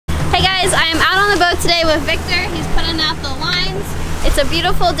guys, I am out on the boat today with Victor. He's putting out the lines. It's a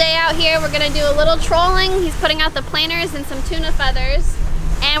beautiful day out here. We're gonna do a little trolling. He's putting out the planers and some tuna feathers.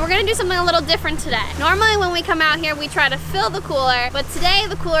 And we're gonna do something a little different today. Normally when we come out here, we try to fill the cooler, but today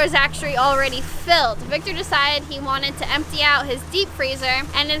the cooler is actually already filled. Victor decided he wanted to empty out his deep freezer,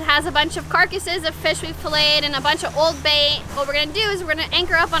 and it has a bunch of carcasses of fish we've filleted and a bunch of old bait. What we're gonna do is we're gonna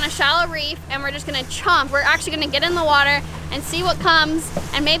anchor up on a shallow reef, and we're just gonna chump. We're actually gonna get in the water and see what comes,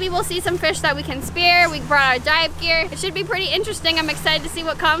 and maybe we'll see some fish that we can spear. We brought our dive gear. It should be pretty interesting. I'm excited to see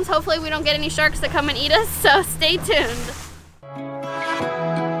what comes. Hopefully we don't get any sharks that come and eat us, so stay tuned.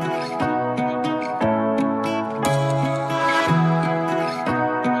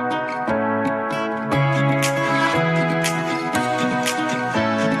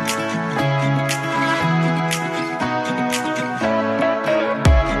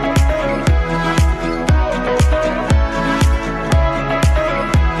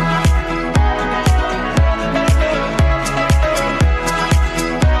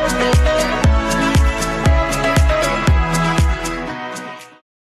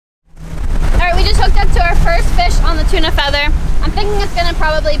 Tuna feather. I'm thinking it's gonna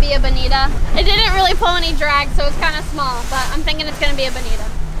probably be a bonito. It didn't really pull any drag, so it's kind of small, but I'm thinking it's gonna be a bonito.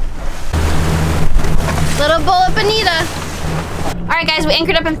 Little bullet bonito. All right guys, we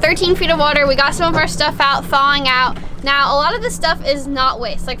anchored up in 13 feet of water. We got some of our stuff out, thawing out. Now, a lot of this stuff is not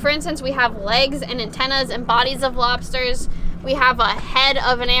waste. Like for instance, we have legs and antennas and bodies of lobsters. We have a head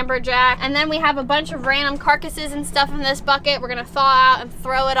of an amberjack, and then we have a bunch of random carcasses and stuff in this bucket. We're gonna thaw out and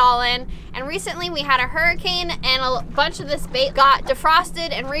throw it all in. And recently we had a hurricane, and a bunch of this bait got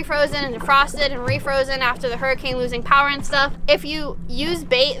defrosted and refrozen and defrosted and refrozen after the hurricane losing power and stuff. If you use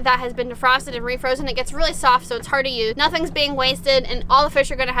bait that has been defrosted and refrozen, it gets really soft, so it's hard to use. Nothing's being wasted, and all the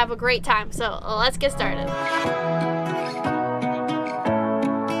fish are gonna have a great time. So let's get started.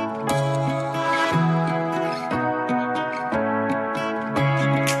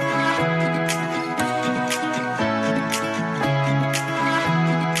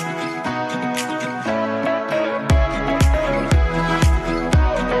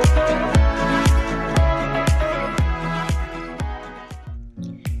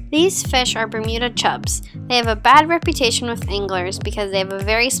 These fish are Bermuda chubs. They have a bad reputation with anglers because they have a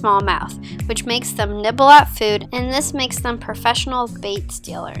very small mouth, which makes them nibble at food, and this makes them professional bait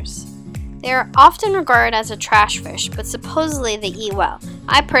stealers. They are often regarded as a trash fish, but supposedly they eat well.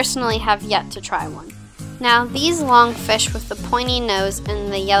 I personally have yet to try one. Now, these long fish with the pointy nose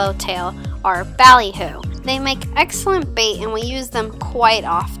and the yellow tail are ballyhoo. They make excellent bait, and we use them quite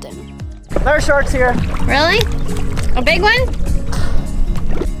often. There are sharks here. Really? A big one?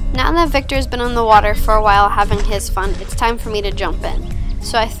 Now that Victor's been in the water for a while having his fun, it's time for me to jump in.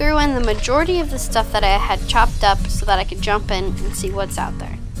 So I threw in the majority of the stuff that I had chopped up so that I could jump in and see what's out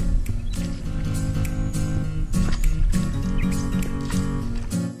there.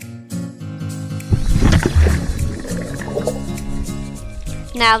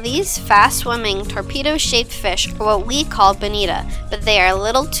 Now these fast-swimming, torpedo-shaped fish are what we call bonita, but they are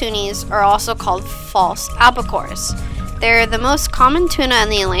little tunies, or also called false albacores. They're the most common tuna in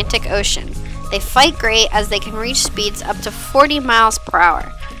the Atlantic Ocean. They fight great as they can reach speeds up to 40 miles per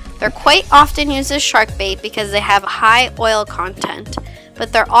hour. They're quite often used as shark bait because they have high oil content,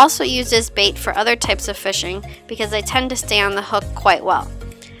 but they're also used as bait for other types of fishing because they tend to stay on the hook quite well.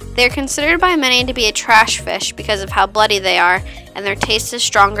 They're considered by many to be a trash fish because of how bloody they are, and their taste is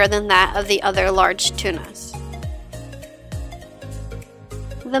stronger than that of the other large tunas.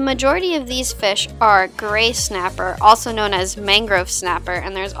 The majority of these fish are gray snapper, also known as mangrove snapper,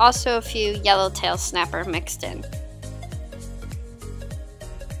 and there's also a few yellowtail snapper mixed in.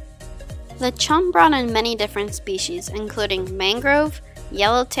 The chum brought in many different species, including mangrove,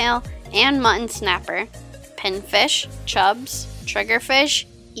 yellowtail, and mutton snapper, pinfish, chubs, triggerfish,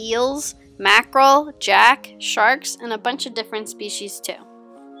 eels, mackerel, jack, sharks, and a bunch of different species too.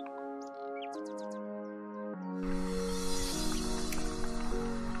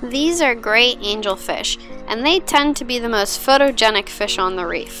 These are gray angelfish, and they tend to be the most photogenic fish on the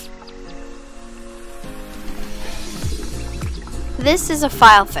reef. This is a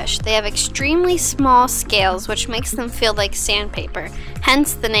filefish. They have extremely small scales, which makes them feel like sandpaper,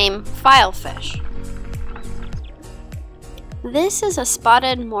 hence the name filefish. This is a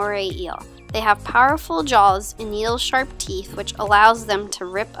spotted moray eel. They have powerful jaws and needle-sharp teeth, which allows them to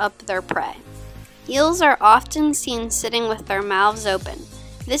rip up their prey. Eels are often seen sitting with their mouths open.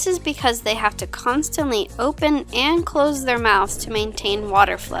 This is because they have to constantly open and close their mouths to maintain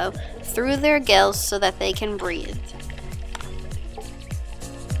water flow through their gills so that they can breathe.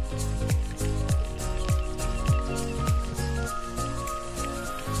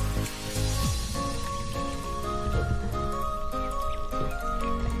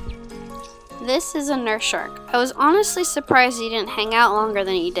 This is a nurse shark. I was honestly surprised he didn't hang out longer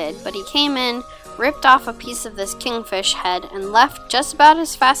than he did, but he came in, ripped off a piece of this kingfish head, and left just about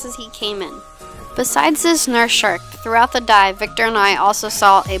as fast as he came in. Besides this nurse shark, throughout the dive, Viktor and I also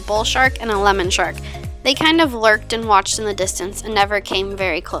saw a bull shark and a lemon shark. They kind of lurked and watched in the distance and never came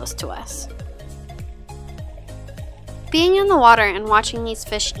very close to us. Being in the water and watching these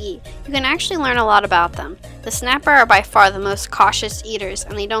fish eat, you can actually learn a lot about them. The snapper are by far the most cautious eaters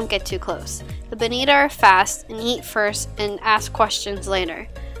and they don't get too close. The bonito are fast and eat first and ask questions later.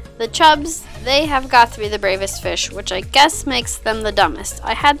 The chubs, they have got to be the bravest fish, which I guess makes them the dumbest.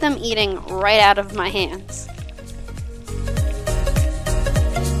 I had them eating right out of my hands.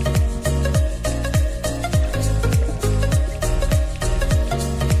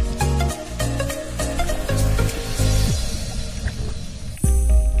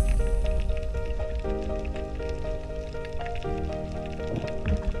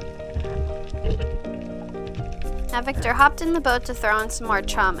 Now Viktor hopped in the boat to throw in some more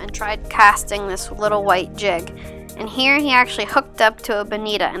chum and tried casting this little white jig. And here he actually hooked up to a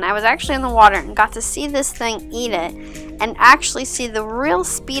bonito, and I was actually in the water and got to see this thing eat it and actually see the real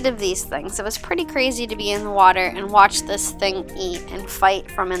speed of these things. It was pretty crazy to be in the water and watch this thing eat and fight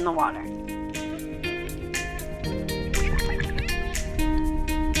from in the water.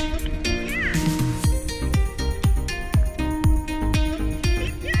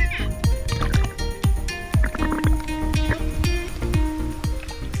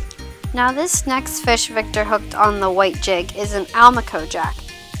 Now this next fish Viktor hooked on the white jig is an almaco jack.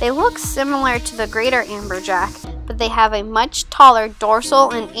 They look similar to the greater amberjack, but they have a much taller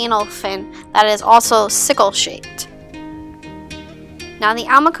dorsal and anal fin that is also sickle shaped. Now the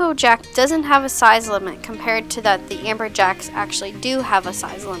almaco jack doesn't have a size limit compared to that the amberjacks actually do have a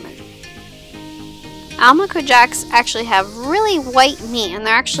size limit. Almaco jacks actually have really white meat and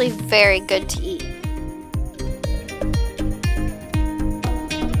they're actually very good to eat.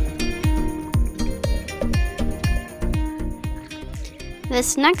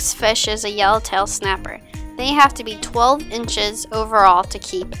 This next fish is a yellowtail snapper. They have to be 12 inches overall to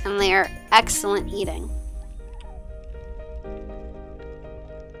keep, and they are excellent eating.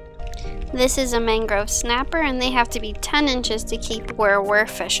 This is a mangrove snapper, and they have to be 10 inches to keep where we're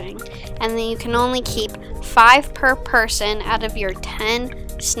fishing. And then you can only keep 5 per person out of your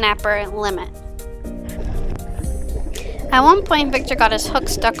 10 snapper limit. At one point, Viktor got his hook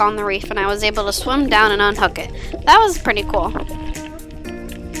stuck on the reef, and I was able to swim down and unhook it. That was pretty cool.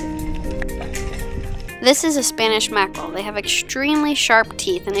 This is a Spanish mackerel. They have extremely sharp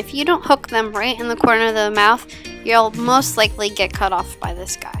teeth, and if you don't hook them right in the corner of the mouth, you'll most likely get cut off by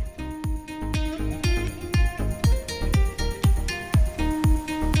this guy.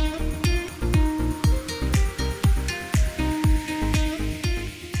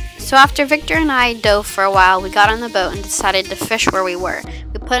 So after Viktor and I dove for a while, we got on the boat and decided to fish where we were.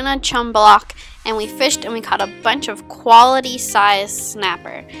 We put in a chum block and we fished and we caught a bunch of quality sized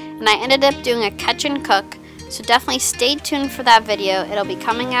snapper. And I ended up doing a catch and cook, so definitely stay tuned for that video. It'll be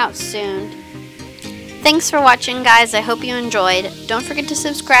coming out soon. Thanks for watching, guys. I hope you enjoyed. Don't forget to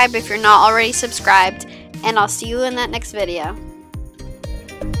subscribe if you're not already subscribed, and I'll see you in that next video.